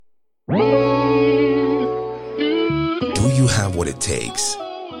Do you have what it takes?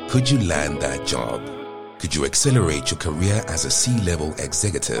 Could you land that job? Could you accelerate your career as a C-level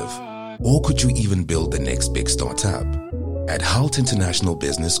executive? Or could you even build the next big startup? At HALT International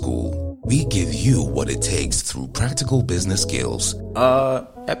Business School, we give you what it takes through practical business skills.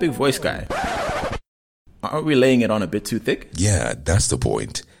 Epic voice guy. Aren't we laying it on a bit too thick? Yeah, that's the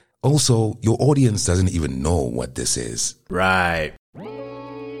point. Also, your audience doesn't even know what this is. Right.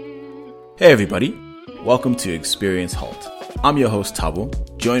 Hey everybody, welcome to Experience HALT. I'm your host Thabo.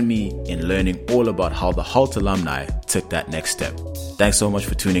 Join me in learning all about how the HALT alumni took that next step. Thanks so much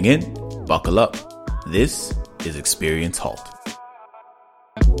for tuning in. Buckle up. This is Experience HALT.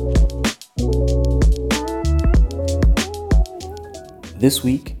 This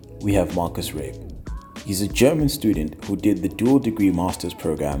week, we have Marcus Reb. He's a German student who did the dual degree master's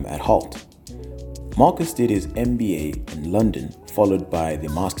program at HALT. Marcus did his MBA in London, followed by the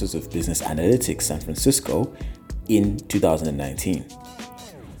Masters of Business Analytics San Francisco in 2019.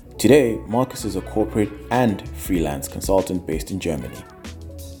 Today, Marcus is a corporate and freelance consultant based in Germany.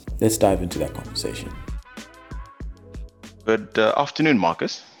 Let's dive into that conversation. Good afternoon,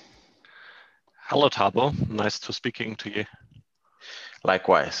 Marcus. Hello, Thabo. Nice to speaking to you.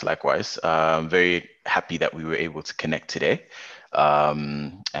 Likewise. Very happy that we were able to connect today.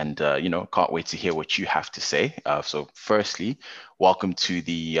 Can't wait to hear what you have to say. So firstly, welcome to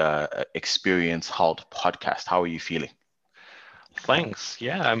the Experience HALT podcast. How are you feeling? Thanks.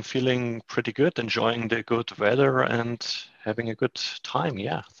 Yeah, I'm feeling pretty good, enjoying the good weather and having a good time.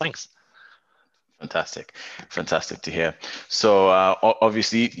 Yeah, thanks. Fantastic to hear. So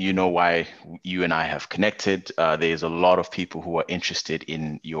obviously, you know why you and I have connected. There's a lot of people who are interested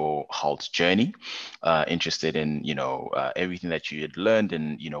in your HALT journey, interested in, everything that you had learned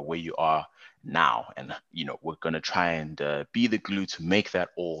and, where you are now. And, we're going to try and be the glue to make that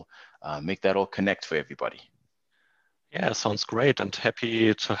all connect for everybody. Yeah, sounds great, and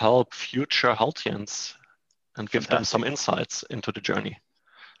happy to help future HALTians and give them some insights into the journey.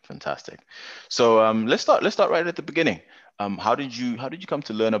 Fantastic. So let's start right at the beginning. How did you come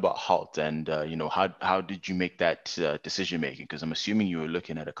to learn about HALT, and how did you make that decision making? Because I'm assuming you were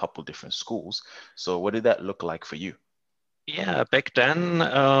looking at a couple different schools. So what did that look like for you? Yeah, back then,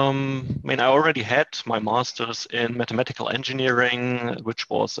 I already had my master's in mathematical engineering, which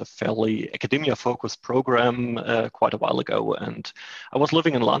was a fairly academia-focused program quite a while ago. And I was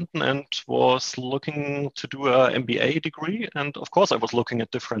living in London and was looking to do an MBA degree. And of course, I was looking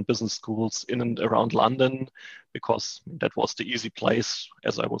at different business schools in and around London because that was the easy place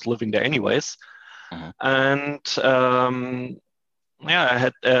as I was living there anyways. And I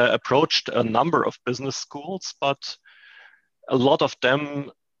had approached a number of business schools, but a lot of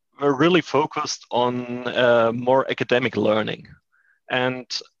them were really focused on more academic learning. And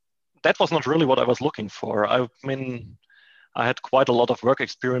that was not really what I was looking for. I had quite a lot of work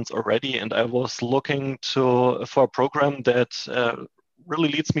experience already, and I was looking for a program that really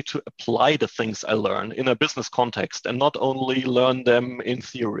leads me to apply the things I learn in a business context and not only learn them in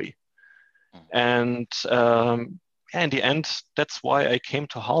theory. And in the end, that's why I came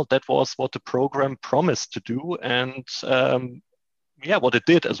to HALT. That was what the program promised to do, and what it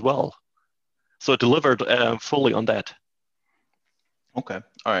did as well. So it delivered fully on that. Okay.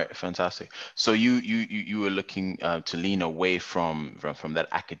 All right. Fantastic. So you were looking to lean away from that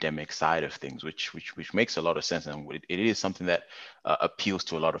academic side of things, which makes a lot of sense, and it is something that appeals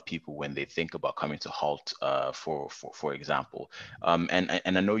to a lot of people when they think about coming to HALT, for example. And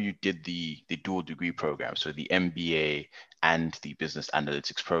I know you did the dual degree program, so the MBA and the business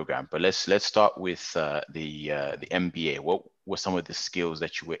analytics program. But let's start with the MBA. What were some of the skills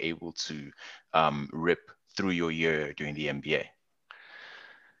that you were able to rip through your year doing the MBA?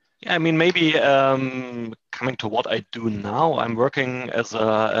 Yeah, maybe coming to what I do now, I'm working as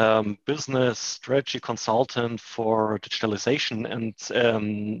a business strategy consultant for digitalization and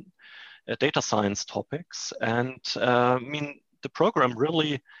data science topics. And the program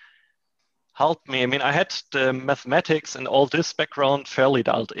really helped me. I had the mathematics and all this background fairly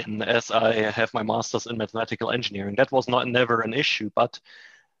dialed in, as I have my master's in mathematical engineering. That was never an issue, but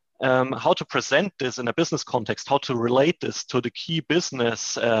how to present this in a business context, how to relate this to the key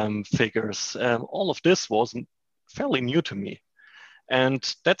business figures, all of this was fairly new to me.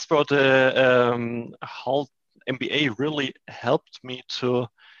 And that's where the HALT MBA really helped me to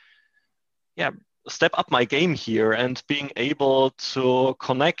step up my game here and being able to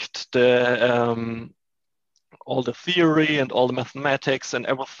connect all the theory and all the mathematics and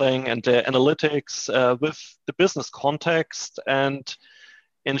everything and the analytics with the business context and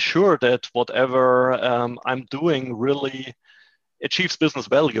ensure that whatever I'm doing really achieves business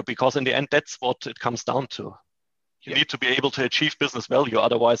value, because in the end, that's what it comes down to. You need to be able to achieve business value.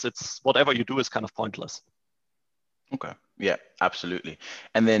 Otherwise, it's whatever you do is kind of pointless. Okay. Yeah, absolutely.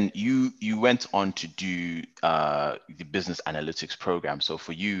 And then you went on to do the business analytics program. So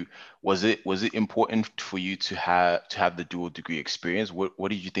for you, was it important for you to have the dual degree experience? What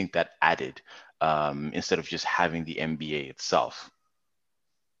did you think that added instead of just having the MBA itself?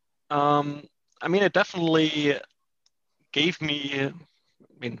 I mean, it definitely gave me. I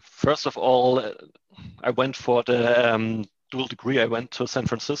mean, first of all, I went for the dual degree. I went to San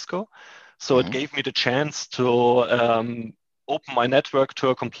Francisco. So it gave me the chance to open my network to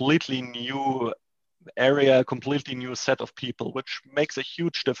a completely new area, a completely new set of people, which makes a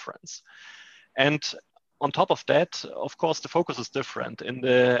huge difference. And on top of that, of course, the focus is different. In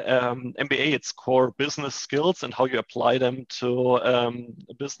the MBA, it's core business skills and how you apply them to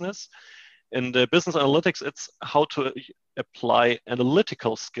business. In the business analytics, it's how to apply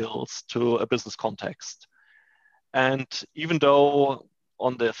analytical skills to a business context. And even though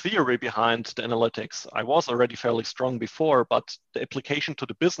on the theory behind the analytics, I was already fairly strong before, but the application to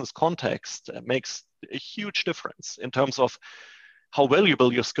the business context makes a huge difference in terms of how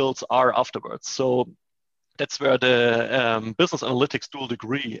valuable your skills are afterwards. So that's where the business analytics dual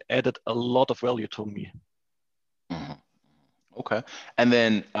degree added a lot of value to me. Mm-hmm. Okay. And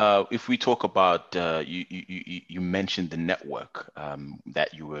then if we talk about, you mentioned the network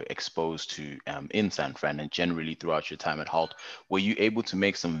that you were exposed to in San Fran and generally throughout your time at Halt. Were you able to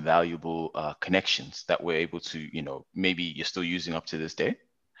make some valuable connections that were able to, maybe you're still using up to this day?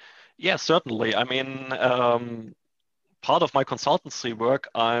 Yeah, certainly. I mean, part of my consultancy work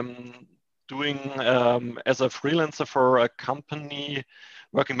I'm doing as a freelancer for a company,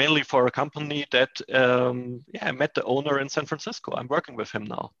 working mainly for a company that, I met the owner in San Francisco. I'm working with him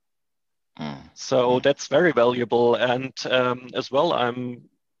now. So that's very valuable. And as well, I'm,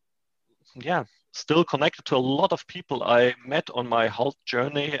 still connected to a lot of people I met on my Halt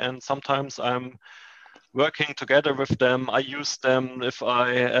journey. And sometimes I'm working together with them. I use them if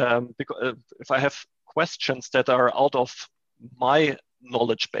I have questions that are out of my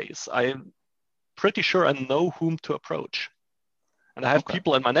knowledge base. I'm pretty sure I know whom to approach. And I have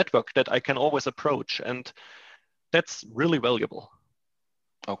people in my network that I can always approach. And that's really valuable.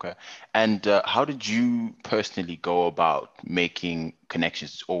 Okay. And how did you personally go about making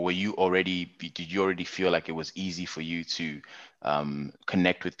connections? Or did you already feel like it was easy for you to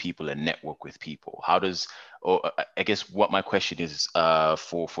connect with people and network with people? I guess what my question is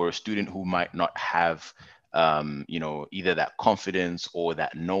for a student who might not have, either that confidence or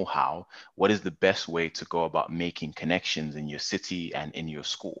that know-how, what is the best way to go about making connections in your city and in your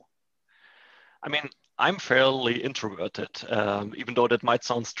school? I mean, I'm fairly introverted, even though that might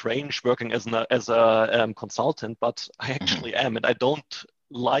sound strange working as a consultant, but I actually am, and I don't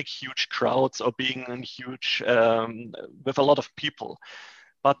like huge crowds or being in huge with a lot of people.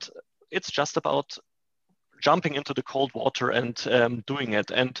 But it's just about jumping into the cold water and doing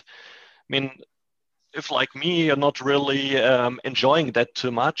it. And I mean, if like me, you're not really enjoying that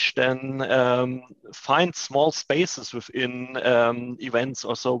too much, then find small spaces within events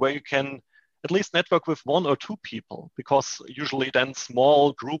or so where you can at least network with one or two people, because usually then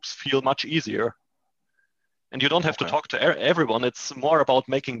small groups feel much easier. And you don't have to talk to everyone. It's more about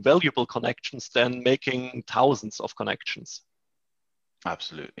making valuable connections than making thousands of connections.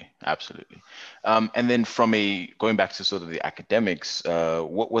 Absolutely. And then going back to sort of the academics,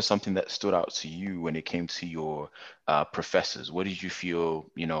 what was something that stood out to you when it came to your professors? What did you feel,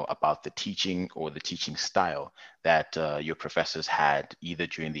 about the teaching or the teaching style that your professors had either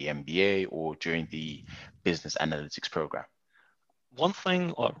during the MBA or during the business analytics program? One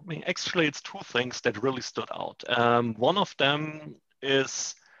thing, actually it's two things that really stood out. One of them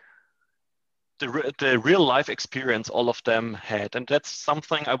is the real life experience all of them had. And that's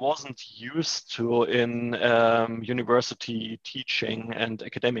something I wasn't used to in university teaching and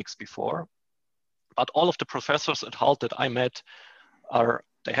academics before. But all of the professors at Halt that I met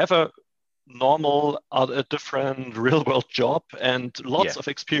they have a normal, a different real world job and lots of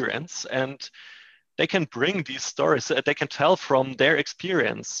experience. And they can bring these stories, they can tell from their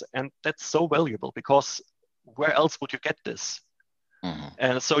experience. And that's so valuable, because where else would you get this?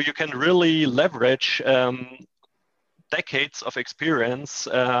 And so you can really leverage decades of experience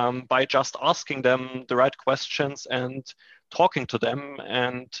by just asking them the right questions and talking to them.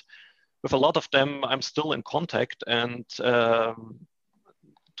 And with a lot of them, I'm still in contact and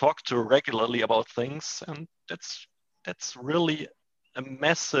talk to regularly about things. And that's really a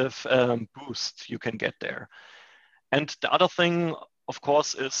massive boost you can get there. And the other thing of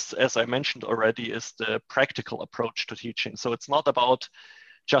course, is, as I mentioned already, is the practical approach to teaching. So it's not about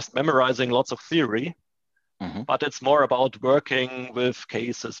just memorizing lots of theory, but it's more about working with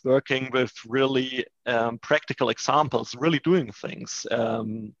cases, working with really practical examples, really doing things,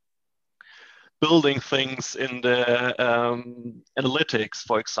 building things in the analytics,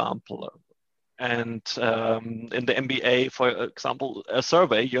 for example. And in the MBA, for example, a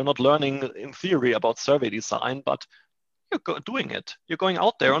survey, you're not learning in theory about survey design, but you're doing it. You're going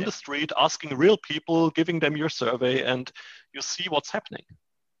out there on the street, asking real people, giving them your survey, and you see what's happening.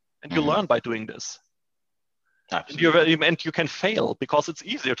 And you learn by doing this. Absolutely. And you can fail, because it's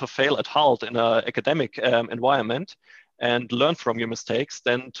easier to fail at HALT in an academic environment and learn from your mistakes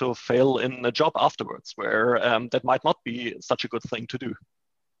than to fail in a job afterwards, where that might not be such a good thing to do.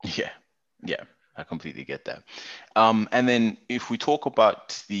 Yeah, I completely get that. And then if we talk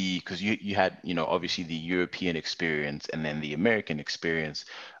about because you had, obviously the European experience and then the American experience,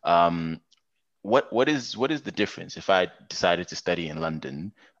 what is the difference if I decided to study in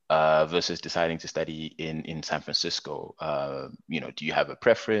London versus deciding to study in San Francisco? Do you have a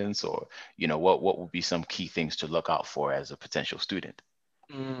preference, or what would be some key things to look out for as a potential student?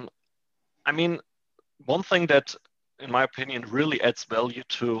 I mean, one thing that, in my opinion, really adds value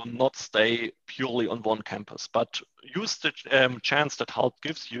to not stay purely on one campus, but use the chance that HALT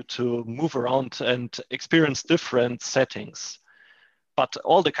gives you to move around and experience different settings. But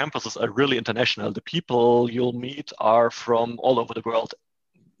all the campuses are really international. The people you'll meet are from all over the world,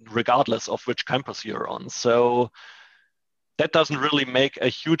 regardless of which campus you're on. So that doesn't really make a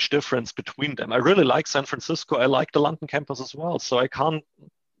huge difference between them. I really like San Francisco. I like the London campus as well. So I can't,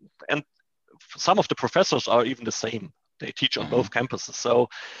 and some of the professors are even the same. They teach on both campuses. So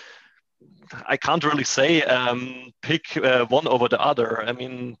I can't really say pick one over the other. I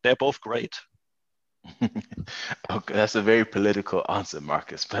mean, they're both great. Okay, that's a very political answer,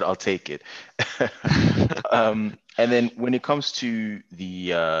 Marcus, but I'll take it. And then when it comes to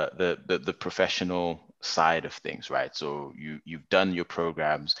the professional side of things, right? So you've done your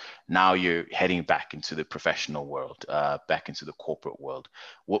programs. Now you're heading back into the professional world, back into the corporate world.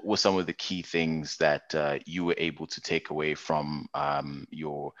 What were some of the key things that you were able to take away from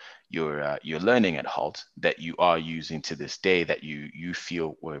your learning at HALT that you are using to this day that you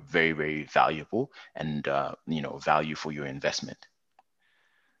feel were very, very valuable and value for your investment?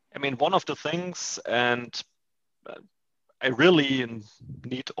 I mean, one of the things, and I really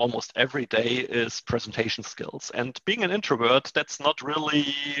need almost every day, is presentation skills. And being an introvert, that's not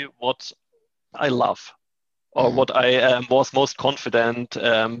really what I love or what I was most confident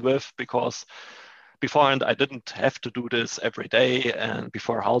with, because beforehand I didn't have to do this every day. And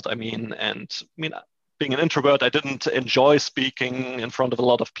before HALT, being an introvert, I didn't enjoy speaking in front of a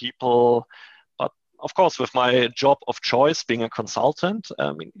lot of people. Of course, with my job of choice, being a consultant,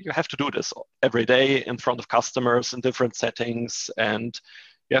 you have to do this every day in front of customers in different settings, and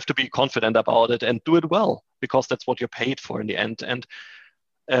you have to be confident about it and do it well, because that's what you're paid for in the end. And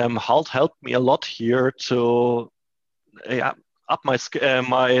HALT helped me a lot here to up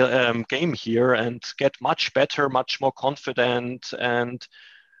my game here and get much better, much more confident, and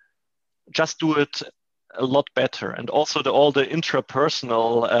just do it a lot better. And also all the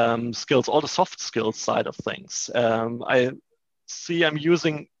intrapersonal skills, all the soft skills side of things, I see I'm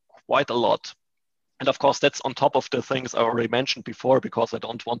using quite a lot. And of course, that's on top of the things I already mentioned before, because I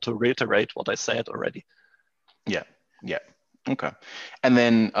don't want to reiterate what I said already. Yeah. Okay. And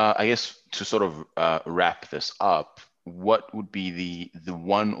then I guess to sort of wrap this up, what would be the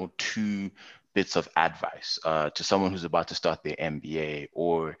one or two bits of advice to someone who's about to start their MBA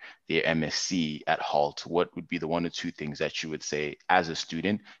or their MSc at HALT? What would be the one or two things that you would say as a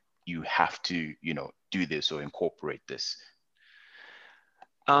student, you have to, do this or incorporate this?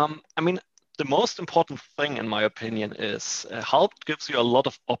 The most important thing, in my opinion, is HALT gives you a lot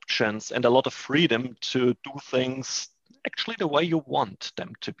of options and a lot of freedom to do things actually the way you want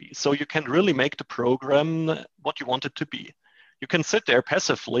them to be. So you can really make the program what you want it to be. You can sit there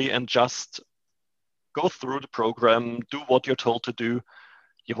passively and just go through the program, do what you're told to do.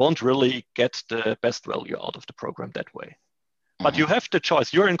 You won't really get the best value out of the program that way. But you have the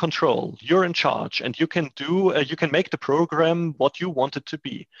choice. You're in control. You're in charge, and you can make the program what you want it to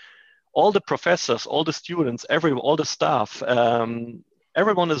be. All the professors, all the students, all the staff,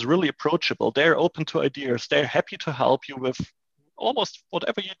 everyone is really approachable. They're open to ideas. They're happy to help you with almost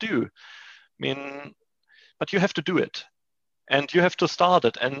whatever you do. But you have to do it. And you have to start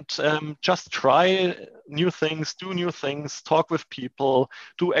it and just try new things, do new things, talk with people,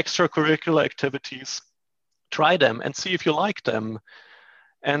 do extracurricular activities, try them and see if you like them.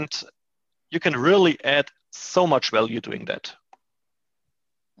 And you can really add so much value doing that.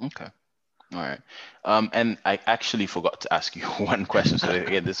 Okay. All right. And I actually forgot to ask you one question. So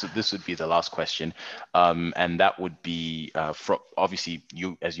again, this would be the last question. And that would be from obviously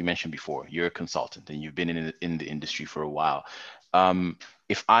you, as you mentioned before, you're a consultant and you've been in the industry for a while.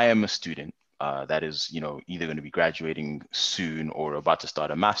 If I am a student that is, either going to be graduating soon or about to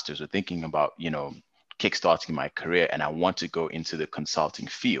start a master's or thinking about, kickstarting my career, and I want to go into the consulting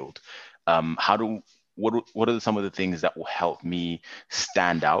field, what are some of the things that will help me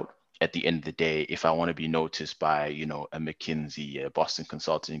stand out at the end of the day if I want to be noticed by, a McKinsey, a Boston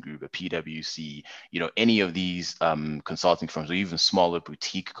Consulting Group, a PwC, any of these consulting firms, or even smaller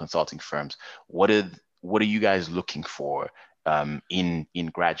boutique consulting firms? What are you guys looking for in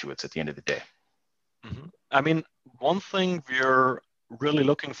graduates at the end of the day? Mm-hmm. I mean, one thing we're really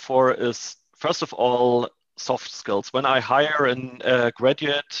looking for is, first of all, soft skills. When I hire a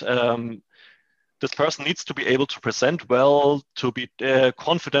graduate, this person needs to be able to present well, to be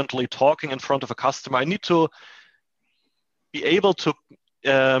confidently talking in front of a customer. I need to be able to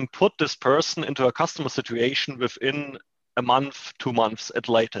put this person into a customer situation within a month, 2 months at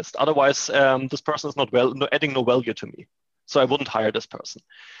latest. Otherwise, this person is not adding no value to me. So I wouldn't hire this person.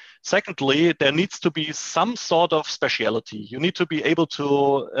 Secondly, there needs to be some sort of speciality. You need to be able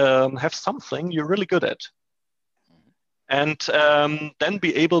to have something you're really good at. And then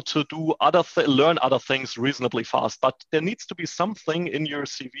be able to do learn other things reasonably fast. But there needs to be something in your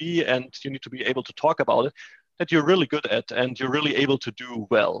CV, and you need to be able to talk about it, that you're really good at and you're really able to do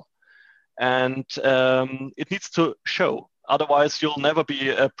well. And it needs to show. Otherwise, you'll never be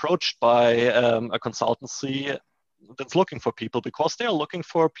approached by a consultancy that's looking for people, because they're looking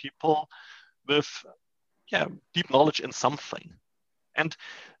for people with deep knowledge in something. And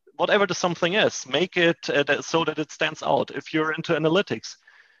whatever the something is, make it so that it stands out. If you're into analytics,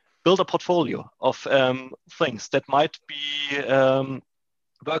 build a portfolio of things that might be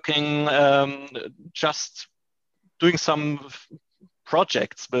working, just doing some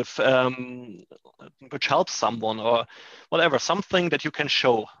projects with which helps someone or whatever, something that you can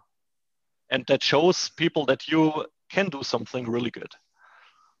show and that shows people that you can do something really good.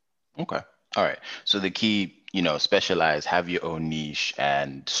 Okay. All right. So the key, specialize, have your own niche,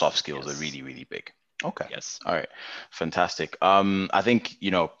 and soft skills are really, really big. Okay. Yes. All right. Fantastic. I think,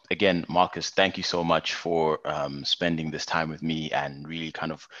 again, Marcus, thank you so much for spending this time with me and really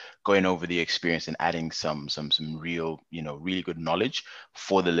kind of going over the experience and adding some real, really good knowledge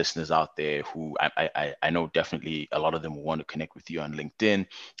for the listeners out there who I know definitely a lot of them will want to connect with you on LinkedIn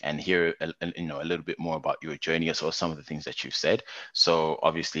and hear, a little bit more about your journey or some of the things that you've said. So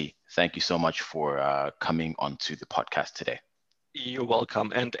obviously, thank you so much for coming onto the podcast today. You're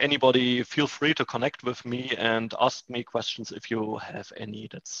welcome. And anybody, feel free to connect with me and ask me questions if you have any.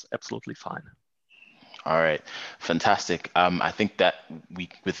 That's absolutely fine. All right. Fantastic. I think that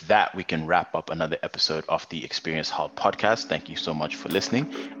with that, we can wrap up another episode of the Experience Hub podcast. Thank you so much for listening.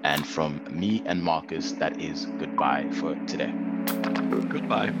 And from me and Marcus, that is goodbye for today.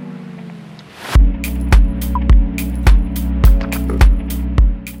 Goodbye.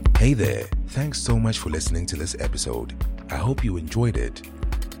 Hey there. Thanks so much for listening to this episode. I hope you enjoyed it.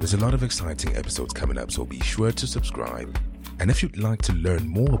 There's a lot of exciting episodes coming up, so be sure to subscribe. And if you'd like to learn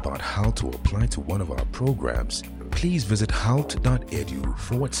more about how to apply to one of our programs, please visit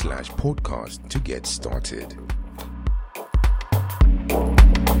hout.edu/podcast to get started.